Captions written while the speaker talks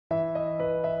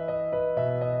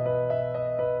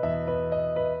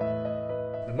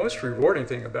most rewarding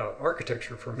thing about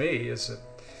architecture for me is that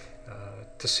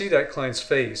to see that client's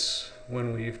face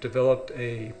when we've developed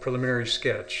a preliminary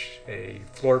sketch, a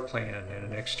floor plan, and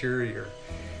an exterior,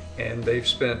 and they've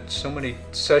spent so many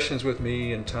sessions with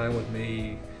me and time with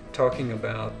me talking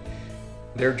about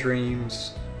their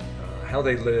dreams, how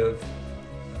they live.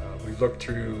 We've looked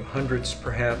through hundreds,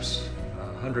 perhaps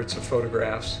hundreds of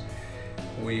photographs.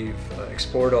 We've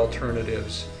explored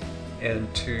alternatives,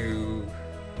 and to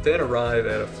then arrive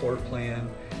at a floor plan,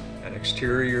 an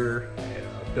exterior,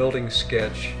 a building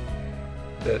sketch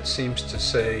that seems to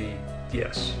say,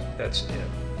 yes, that's it.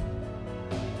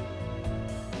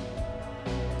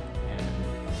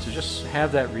 And to just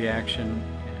have that reaction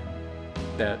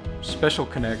and that special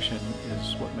connection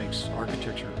is what makes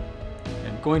architecture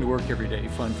and going to work every day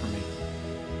fun for me.